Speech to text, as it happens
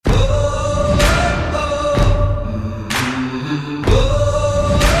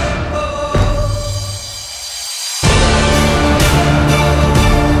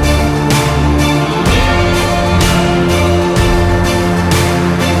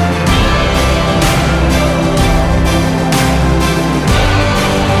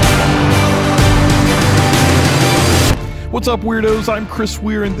What's up, weirdos? I'm Chris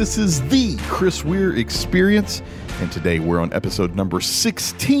Weir, and this is the Chris Weir Experience. And today we're on episode number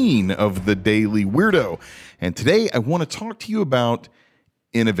 16 of The Daily Weirdo. And today I want to talk to you about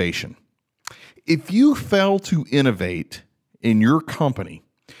innovation. If you fail to innovate in your company,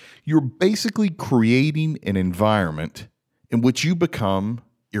 you're basically creating an environment in which you become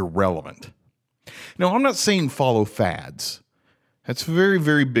irrelevant. Now, I'm not saying follow fads. That's a very,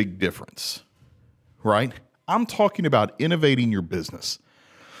 very big difference, right? I'm talking about innovating your business.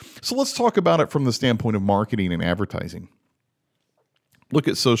 So let's talk about it from the standpoint of marketing and advertising. Look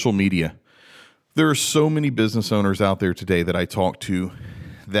at social media. There are so many business owners out there today that I talk to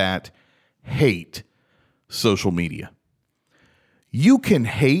that hate social media. You can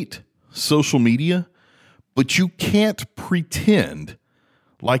hate social media, but you can't pretend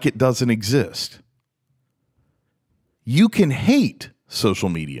like it doesn't exist. You can hate social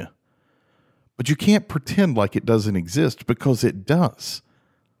media, but you can't pretend like it doesn't exist, because it does.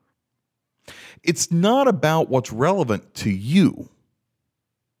 It's not about what's relevant to you.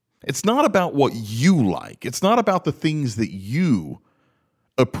 It's not about what you like. It's not about the things that you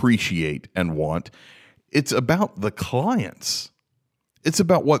appreciate and want. It's about the clients. It's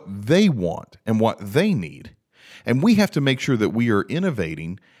about what they want and what they need. And we have to make sure that we are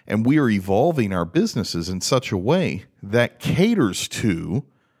innovating and we are evolving our businesses in such a way that caters to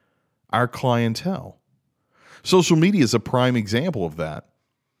our clientele. Social media is a prime example of that.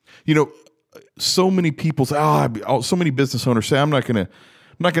 You know, so many people say, so many business owners say, I'm not going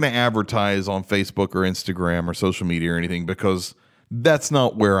to advertise on Facebook or Instagram or social media or anything, because that's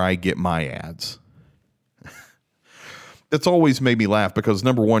not where I get my ads. That's always made me laugh, because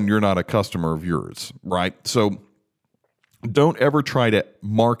number one, you're not a customer of yours, right? So don't ever try to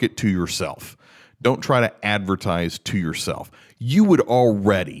market to yourself. Don't try to advertise to yourself. You would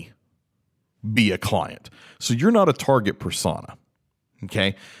already be a client. So you're not a target persona,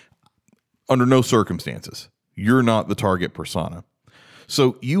 okay? Under no circumstances, you're not the target persona.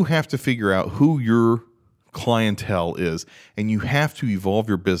 So you have to figure out who your clientele is, and you have to evolve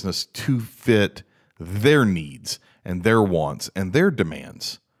your business to fit their needs and their wants and their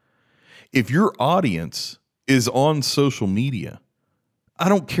demands. If your audience is on social media, I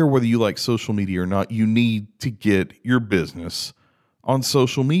don't care whether you like social media or not, you need to get your business on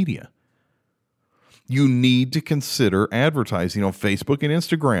social media. You need to consider advertising on Facebook and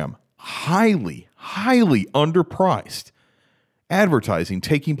Instagram. Highly, highly underpriced advertising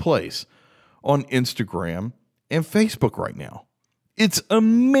taking place on Instagram and Facebook right now. It's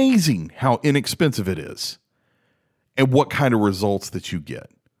amazing how inexpensive it is and what kind of results that you get.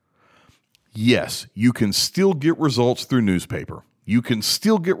 Yes, you can still get results through newspaper. You can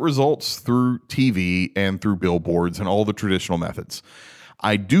still get results through TV and through billboards and all the traditional methods.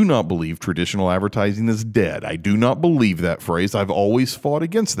 I do not believe traditional advertising is dead. I do not believe that phrase. I've always fought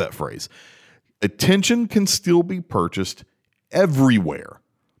against that phrase. Attention can still be purchased everywhere.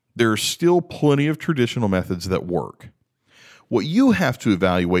 There are still plenty of traditional methods that work. What you have to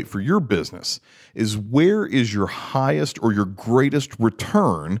evaluate for your business is, where is your highest or your greatest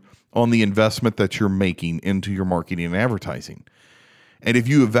return on the investment that you're making into your marketing and advertising. And if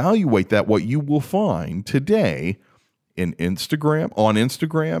you evaluate that, what you will find today on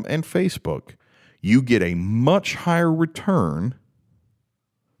Instagram and Facebook, you get a much higher return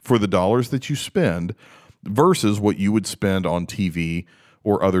for the dollars that you spend versus what you would spend on TV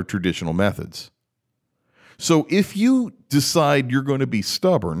or other traditional methods. So if you decide you're going to be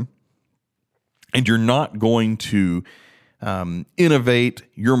stubborn and you're not going to innovate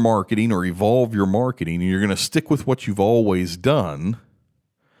your marketing or evolve your marketing, and you're going to stick with what you've always done,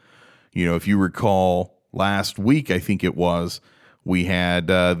 you know, if you recall, last week, I think it was, we had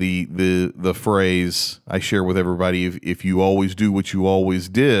the phrase I share with everybody: if you always do what you always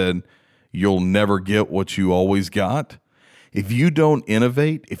did, you'll never get what you always got. If you don't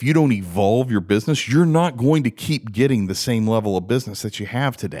innovate, if you don't evolve your business, you're not going to keep getting the same level of business that you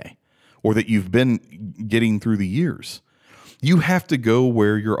have today or that you've been getting through the years. You have to go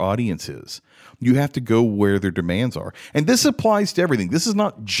where your audience is. You have to go where their demands are. And this applies to everything. This is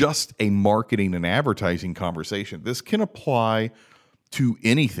not just a marketing and advertising conversation. This can apply to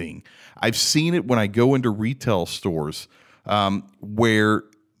anything. I've seen it when I go into retail stores where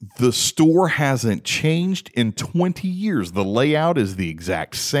the store hasn't changed in 20 years. The layout is the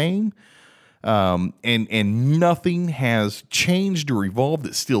exact same, and nothing has changed or evolved.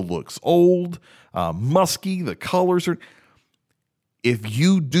 It still looks old, musky. The colors are... If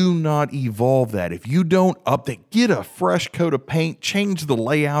you do not evolve that, if you don't update, get a fresh coat of paint, change the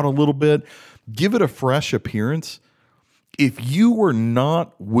layout a little bit, give it a fresh appearance. If you are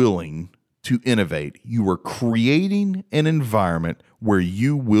not willing to innovate, you are creating an environment where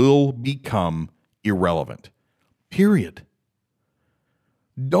you will become irrelevant. Period.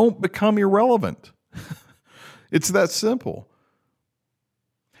 Don't become irrelevant. It's that simple.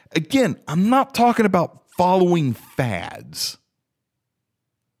 Again, I'm not talking about following fads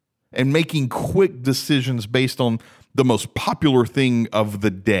and making quick decisions based on the most popular thing of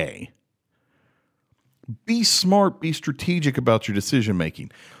the day. Be smart, be strategic about your decision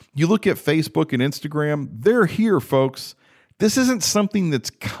making. You look at Facebook and Instagram, they're here, folks. This isn't something that's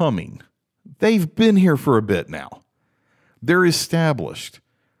coming. They've been here for a bit now. They're established.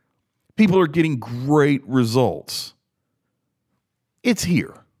 People are getting great results. It's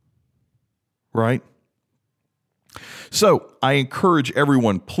here, right? So I encourage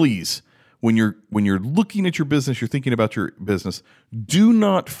everyone, please, when you're looking at your business, you're thinking about your business, do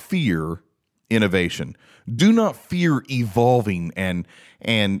not fear innovation. Do not fear evolving and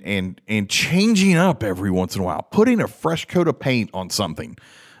changing up every once in a while, putting a fresh coat of paint on something,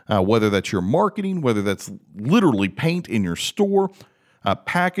 whether that's your marketing, whether that's literally paint in your store,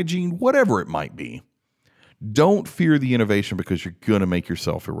 packaging, whatever it might be. Don't fear the innovation because you're going to make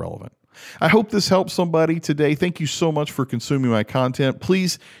yourself irrelevant. I hope this helps somebody today. Thank you so much for consuming my content.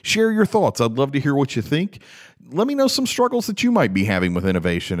 Please share your thoughts. I'd love to hear what you think. Let me know some struggles that you might be having with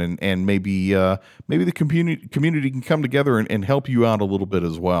innovation, and maybe the community can come together and help you out a little bit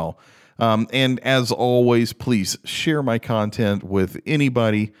as well. And as always, please share my content with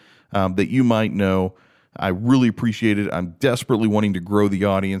anybody that you might know. I really appreciate it. I'm desperately wanting to grow the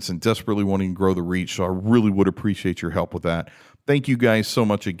audience and desperately wanting to grow the reach, so I really would appreciate your help with that. Thank you guys so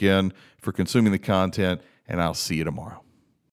much again for consuming the content, and I'll see you tomorrow.